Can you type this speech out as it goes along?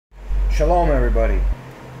Shalom, everybody.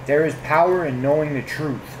 There is power in knowing the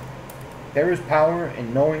truth. There is power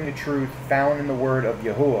in knowing the truth found in the word of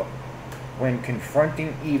Yahuwah when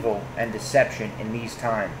confronting evil and deception in these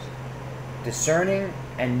times. Discerning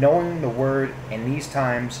and knowing the word in these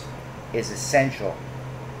times is essential.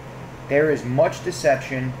 There is much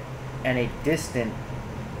deception and a distinct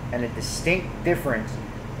difference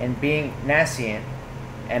in being nascent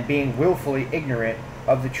and being willfully ignorant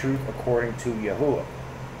of the truth according to Yahuwah.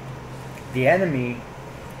 The enemy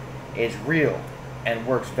is real and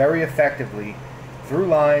works very effectively through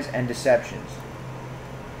lies and deceptions,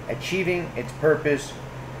 achieving its purpose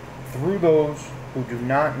through those who do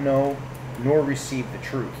not know nor receive the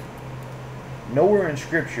truth. Nowhere in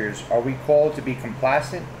scriptures are we called to be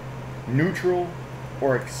complacent, neutral,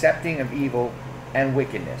 or accepting of evil and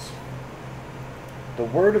wickedness. The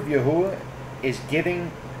word of Yahuwah is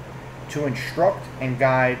given to instruct and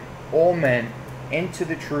guide all men into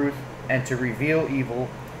the truth and to reveal evil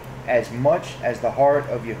as much as the heart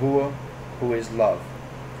of Yahuwah, who is love.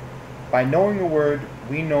 By knowing the word,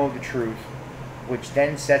 we know the truth, which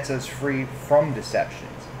then sets us free from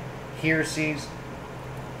deceptions, heresies,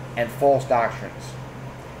 and false doctrines.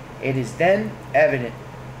 It is then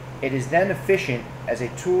efficient as a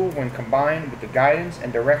tool when combined with the guidance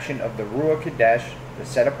and direction of the Ruach Kadesh, the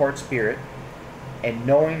set-apart spirit, and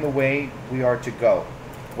knowing the way we are to go,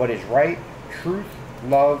 what is right, truth,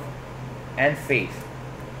 love, and faith.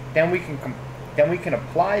 Then we can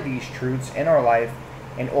apply these truths in our life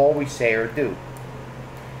in all we say or do,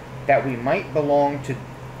 that we might belong to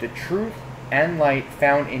the truth and light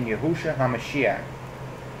found in Yahushua HaMashiach.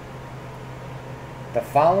 The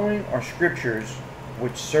following are scriptures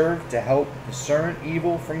which serve to help discern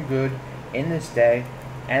evil from good in this day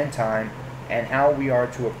and time, and how we are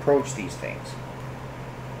to approach these things.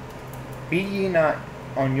 Be ye not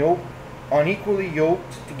unequally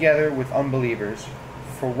yoked together with unbelievers,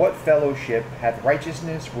 for what fellowship hath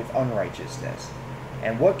righteousness with unrighteousness?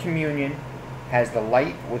 And what communion has the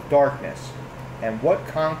light with darkness? And what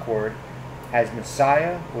concord has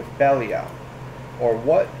Messiah with Belial? Or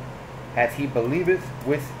what hath he believeth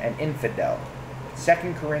with an infidel?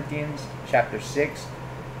 2 Corinthians chapter 6,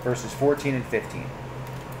 verses 14 and 15.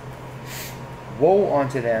 Woe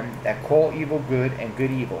unto them that call evil good and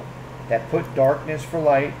good evil, that put darkness for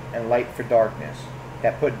light and light for darkness,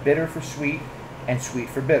 that put bitter for sweet and sweet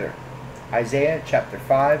for bitter. Isaiah chapter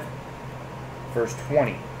 5, verse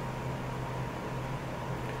 20.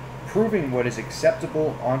 Proving what is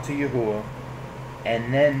acceptable unto Yahuwah,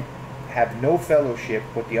 and then have no fellowship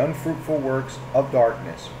with the unfruitful works of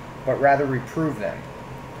darkness, but rather reprove them.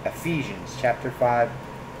 Ephesians chapter 5,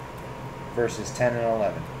 verses 10 and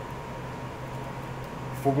 11.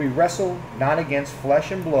 For we wrestle not against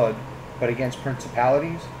flesh and blood, but against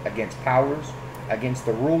principalities, against powers, against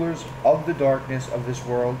the rulers of the darkness of this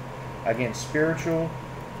world, against spiritual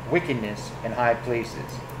wickedness in high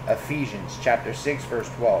places. Ephesians chapter 6, verse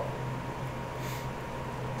 12.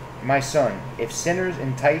 My son, if sinners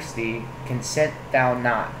entice thee, consent thou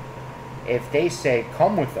not. If they say,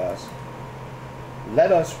 Come with us,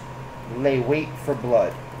 let us lay wait for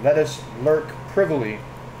blood. Let us lurk privily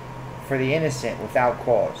for the innocent without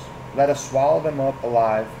cause. Let us swallow them up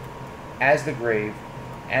alive as the grave,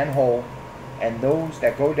 and whole, and those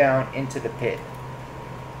that go down into the pit.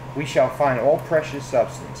 We shall find all precious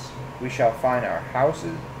substance. We shall find our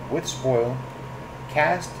houses with spoil.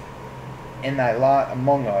 Cast in thy lot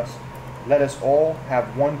among us. Let us all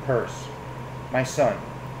have one purse. My son,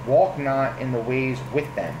 walk not in the ways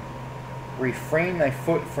with them. Refrain thy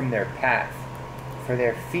foot from their path, for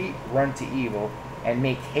their feet run to evil, and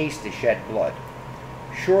make haste to shed blood.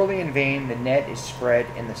 Surely in vain the net is spread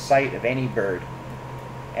in the sight of any bird,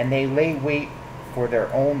 and they lay wait for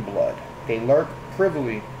their own blood. They lurk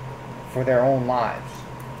privily for their own lives.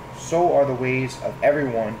 So are the ways of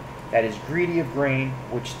everyone that is greedy of grain,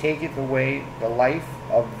 which taketh away the life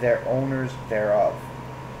of their owners thereof.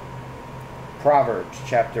 Proverbs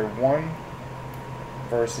chapter 1,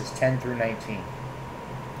 verses 10 through 19.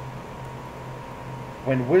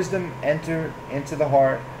 When wisdom enter into the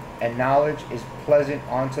heart, and knowledge is pleasant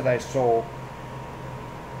unto thy soul,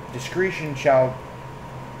 discretion shall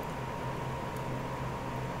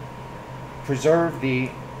preserve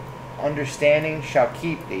thee, understanding shall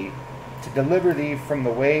keep thee, to deliver thee from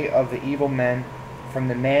the way of the evil men, from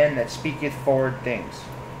the man that speaketh froward things,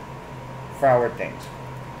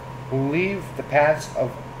 who leave the paths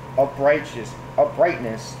of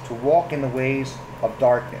uprightness to walk in the ways of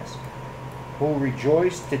darkness, who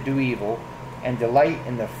rejoice to do evil, and delight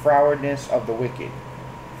in the frowardness of the wicked.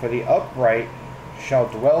 For the upright shall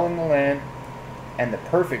dwell in the land, and the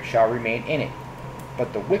perfect shall remain in it.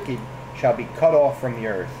 But the wicked shall be cut off from the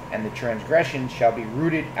earth, and the transgressions shall be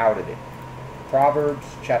rooted out of it. Proverbs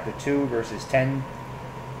chapter 2, verses 10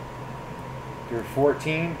 through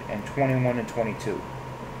 14, and 21 and 22.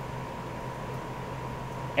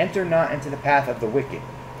 Enter not into the path of the wicked,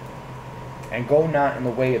 and go not in the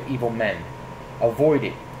way of evil men. Avoid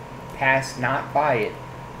it, pass not by it,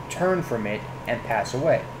 turn from it, and pass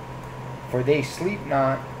away. For they sleep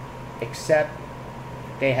not, except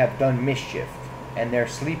they have done mischief, and their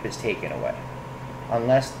sleep is taken away,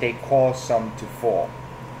 unless they cause some to fall.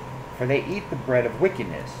 For they eat the bread of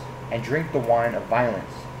wickedness, and drink the wine of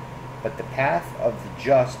violence. But the path of the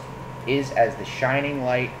just is as the shining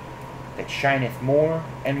light that shineth more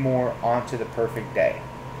and more unto the perfect day.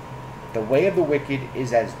 The way of the wicked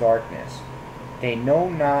is as darkness. They know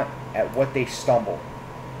not at what they stumble.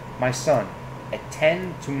 My son,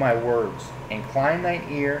 attend to my words, incline thine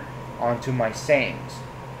ear unto my sayings.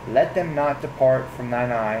 Let them not depart from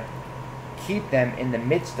thine eye, keep them in the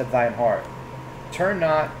midst of thine heart. Turn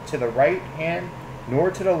not to the right hand, nor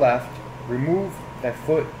to the left, remove thy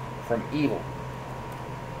foot from evil.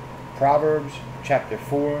 Proverbs chapter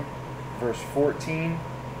 4, verse 14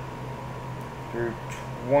 through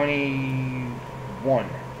 21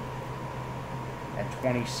 and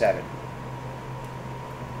 27.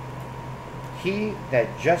 He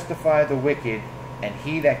that justifieth the wicked, and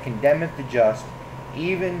he that condemneth the just,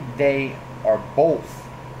 even they are both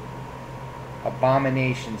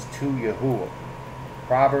abominations to Yahuwah.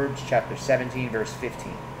 Proverbs chapter 17, verse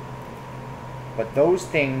 15. But those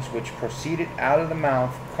things which proceeded out of the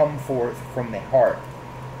mouth come forth from the heart,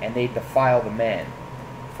 and they defile the man.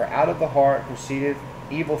 For out of the heart proceedeth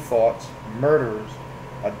evil thoughts, murderers,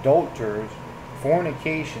 adulterers,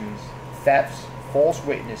 fornications, thefts, false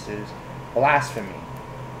witnesses, blasphemy.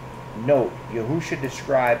 Note, Yahusha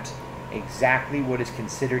describes exactly what is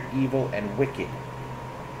considered evil and wicked.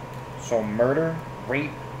 So murder,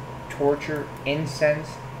 rape, torture,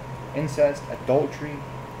 incest, adultery,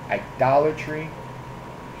 idolatry,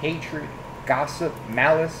 hatred, gossip,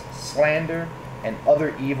 malice, slander, and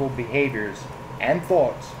other evil behaviors and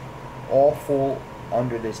thoughts all fall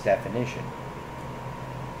under this definition.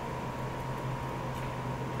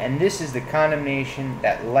 And this is the condemnation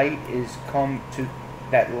that light is come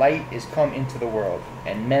into the world,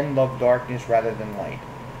 and men love darkness rather than light,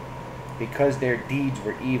 because their deeds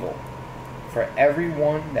were evil. For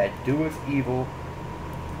everyone that doeth evil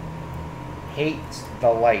hates the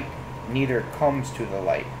light, neither comes to the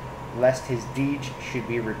light, lest his deeds should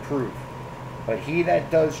be reproved. But he that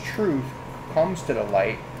does truth comes to the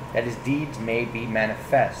light, that his deeds may be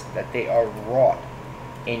manifest, that they are wrought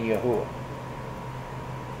in Yahuwah.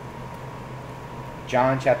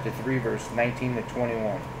 John chapter 3, verse 19 to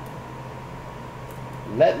 21.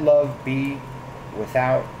 Let love be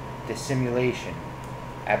without dissimulation.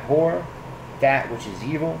 Abhor that which is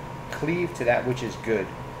evil, cleave to that which is good.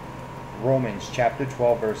 Romans chapter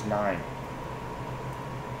 12, verse 9.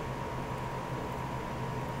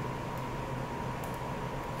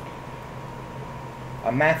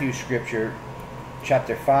 A Matthew scripture,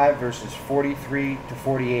 chapter 5, verses 43 to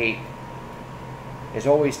 48, is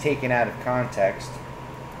always taken out of context,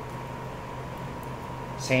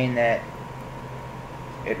 saying that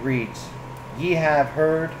it reads, Ye have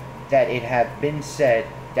heard that it hath been said,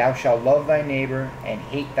 Thou shalt love thy neighbor and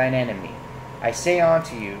hate thine enemy. I say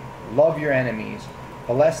unto you, love your enemies,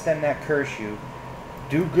 bless them that curse you,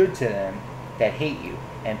 do good to them that hate you,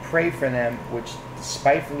 and pray for them which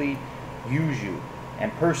despitefully use you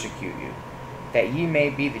and persecute you, that ye may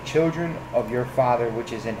be the children of your Father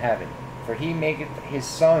which is in heaven. For he maketh his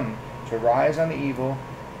sun to rise on the evil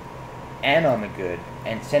and on the good,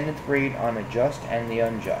 and sendeth rain on the just and the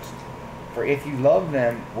unjust. For if you love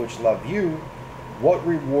them which love you, what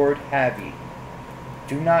reward have ye?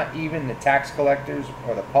 Do not even the tax collectors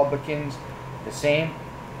or the publicans the same?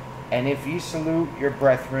 And if ye salute your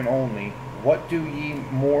brethren only, what do ye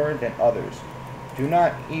more than others? Do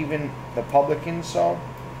not even the publicans so?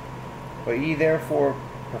 But ye therefore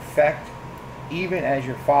perfect, even as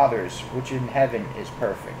your Father's which in heaven is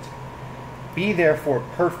perfect. Be therefore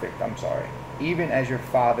perfect, even as your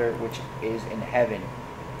Father which is in heaven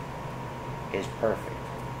is perfect.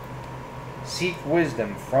 Seek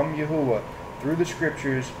wisdom from Yahuwah through the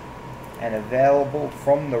scriptures, and available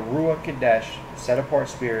from the Ruach Kadesh, set apart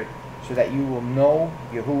spirit, so that you will know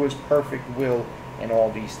Yahuwah's perfect will in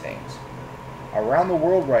all these things. Around the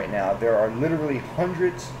world right now, there are literally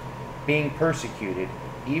hundreds being persecuted,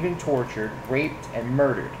 even tortured, raped, and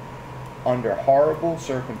murdered under horrible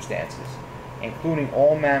circumstances, including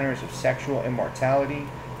all manners of sexual immorality,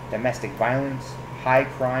 domestic violence, high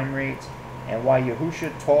crime rates, and why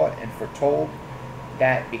Yahusha taught and foretold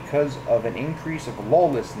that because of an increase of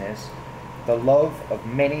lawlessness, the love of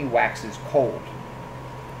many waxes cold.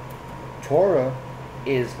 Torah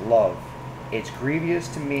is love. It's grievous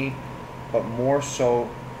to me, but more so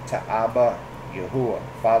to Abba Yahuwah,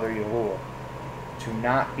 Father Yahuwah, to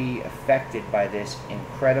not be affected by this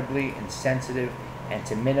incredibly insensitive and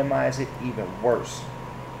to minimize it even worse.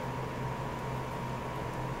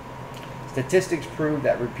 Statistics prove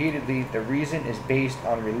that repeatedly the reason is based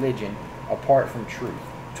on religion apart from truth,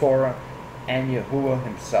 Torah, and Yahuwah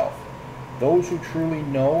himself. Those who truly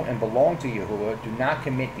know and belong to Yahuwah do not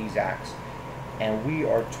commit these acts, and we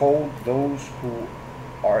are told those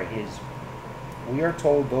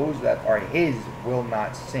that are his will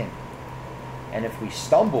not sin. And if we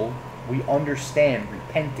stumble, we understand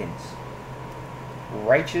repentance.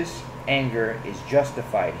 Righteous anger is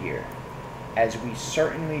justified here. As we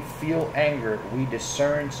certainly feel anger, we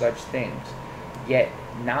discern such things, yet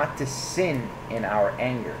not to sin in our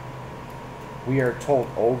anger. We are told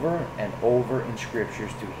over and over in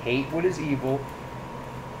scriptures to hate what is evil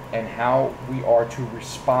and how we are to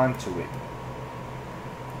respond to it.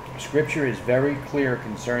 Scripture is very clear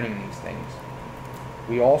concerning these things.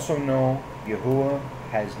 We also know Yahuwah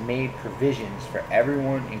has made provisions for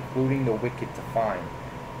everyone, including the wicked, to find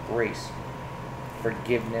grace,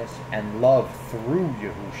 forgiveness, and love through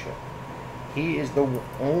Yahusha. He is the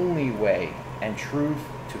only way and truth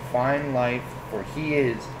to find life, for he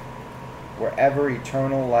is wherever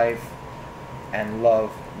eternal life and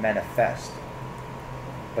love manifest.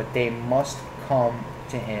 But they must come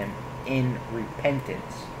to him in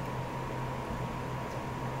repentance.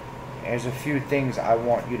 There's a few things I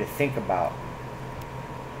want you to think about.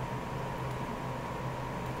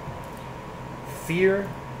 Fear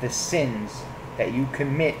the sins that you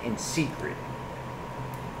commit in secret,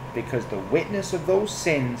 because the witness of those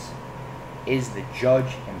sins is the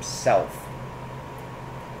judge himself.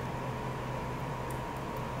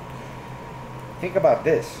 Think about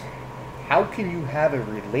this. How can you have a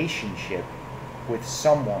relationship with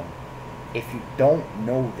someone if you don't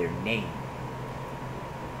know their name?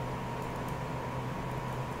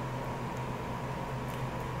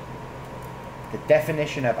 The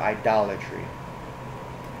definition of idolatry.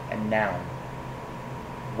 A noun.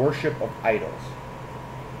 Worship of idols.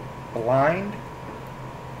 Blind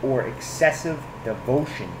or excessive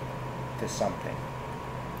devotion to something.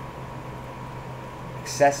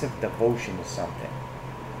 Excessive devotion to something.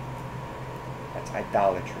 That's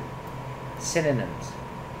idolatry. Synonyms.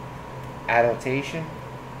 Adulation.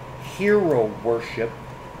 Hero worship.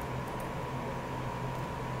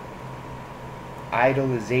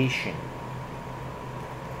 Idolization.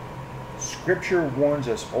 Scripture warns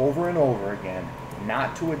us over and over again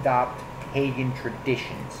not to adopt pagan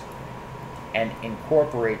traditions and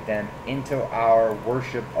incorporate them into our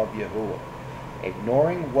worship of Yahuwah.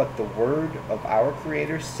 Ignoring what the word of our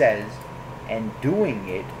Creator says and doing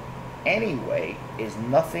it anyway is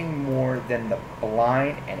nothing more than the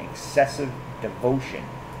blind and excessive devotion,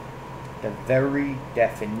 the very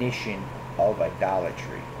definition of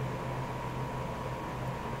idolatry.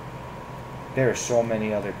 There are so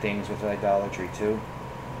many other things with idolatry too.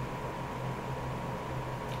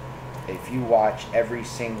 If you watch every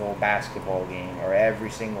single basketball game or every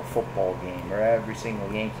single football game or every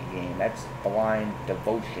single Yankee game, that's blind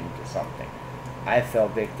devotion to something. I fell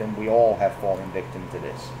victim. We all have fallen victim to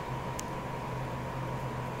this.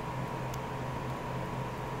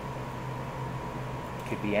 It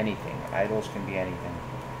could be anything. Idols can be anything.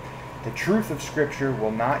 The truth of Scripture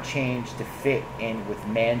will not change to fit in with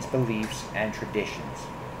man's beliefs and traditions.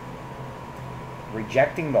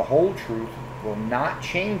 Rejecting the whole truth will not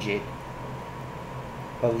change it.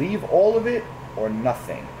 Believe all of it or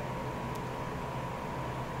nothing.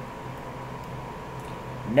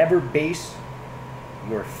 Never base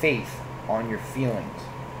your faith on your feelings.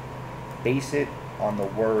 Base it on the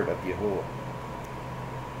word of Yahuwah.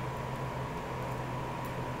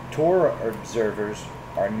 Torah observers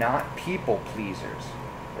are not people pleasers.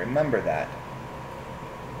 Remember that.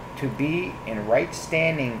 To be in right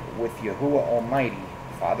standing with Yahuwah Almighty,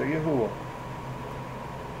 Father Yahuwah,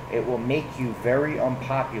 it will make you very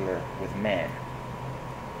unpopular with man.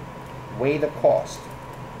 Weigh the cost.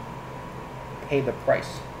 Pay the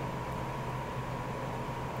price.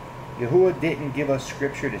 Yahuwah didn't give us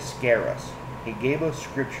Scripture to scare us. He gave us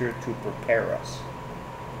Scripture to prepare us.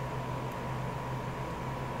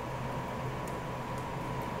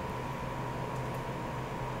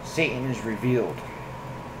 Satan is revealed.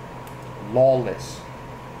 Lawless.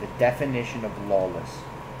 The definition of lawless.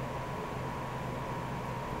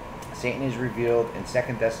 Satan is revealed in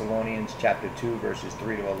 2 Thessalonians chapter 2, verses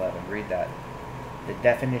 3 to 11. Read that. The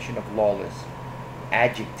definition of lawless.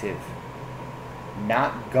 Adjective,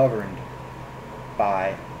 not governed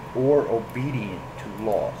by or obedient to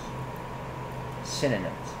laws.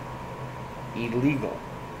 Synonyms: illegal,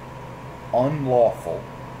 unlawful,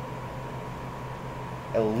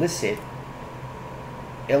 illicit,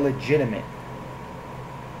 illegitimate.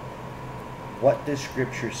 What does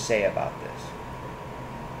Scripture say about this?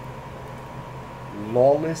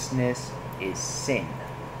 Lawlessness is sin.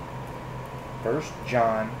 1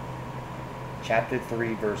 John chapter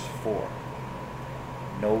 3 verse 4.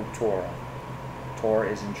 No Torah. Torah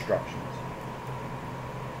is instructions.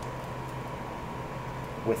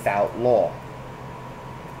 Without law.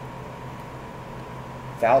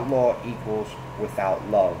 Without law equals without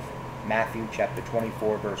love. Matthew chapter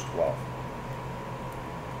 24 verse 12.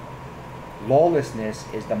 Lawlessness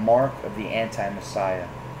is the mark of the anti-Messiah.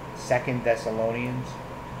 2 Thessalonians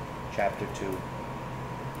chapter 2.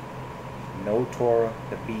 No Torah,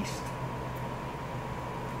 the beast.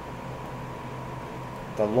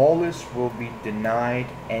 The lawless will be denied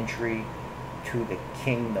entry to the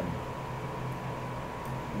kingdom.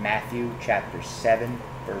 Matthew chapter 7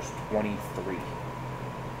 verse 23.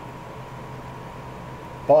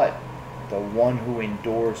 But the one who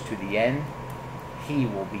endures to the end, he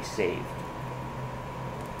will be saved.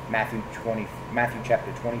 Matthew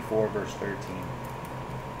chapter 24 verse 13.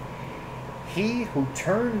 He who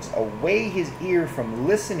turns away his ear from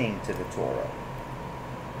listening to the Torah,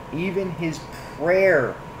 even his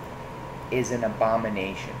prayer is an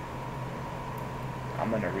abomination. I'm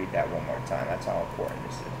going to read that one more time. That's how important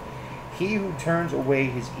this is. He who turns away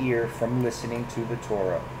his ear from listening to the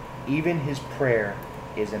Torah, even his prayer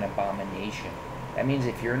is an abomination. That means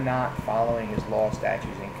if you're not following his law,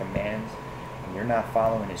 statutes, and commands, and you're not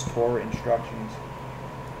following his Torah instructions,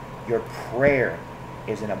 your prayer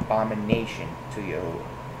is an abomination to Yahuwah.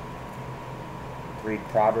 Read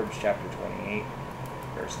Proverbs chapter 28,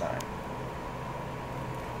 verse 9.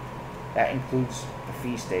 That includes the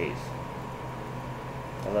feast days.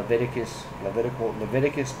 The Leviticus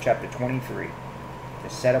chapter 23, the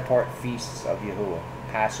set apart feasts of Yahuwah.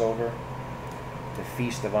 Passover, the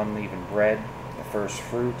feast of unleavened bread, the first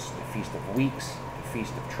fruits, the feast of weeks, the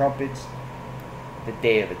feast of trumpets, the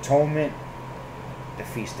day of atonement, the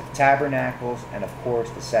feast of tabernacles, and of course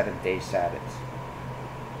the seventh-day Sabbaths.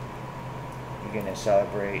 You're going to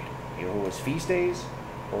celebrate Yahuwah's feast days,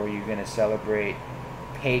 or are you going to celebrate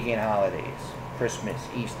pagan holidays? Christmas,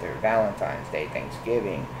 Easter, Valentine's Day,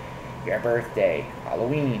 Thanksgiving, your birthday,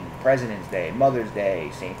 Halloween, President's Day, Mother's Day,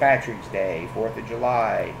 St. Patrick's Day, 4th of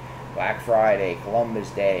July, Black Friday, Columbus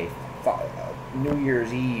Day, New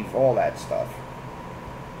Year's Eve, all that stuff.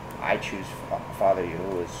 I choose Father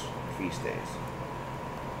Yahuwah's feast days.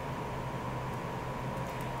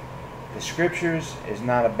 The Scriptures is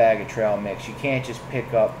not a bag of trail mix. You can't just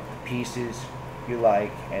pick up the pieces you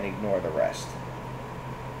like and ignore the rest.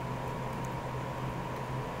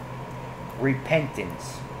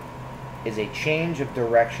 Repentance is a change of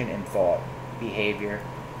direction in thought, behavior,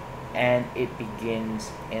 and it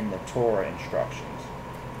begins in the Torah instructions.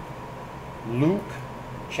 Luke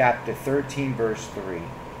chapter 13 verse 3.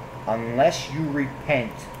 Unless you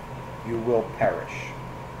repent, you will perish.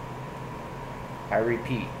 I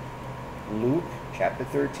repeat, Luke chapter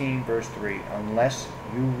 13 verse 3. Unless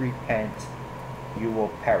you repent, you will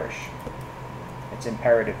perish. It's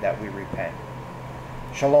imperative that we repent.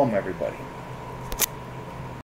 Shalom, everybody.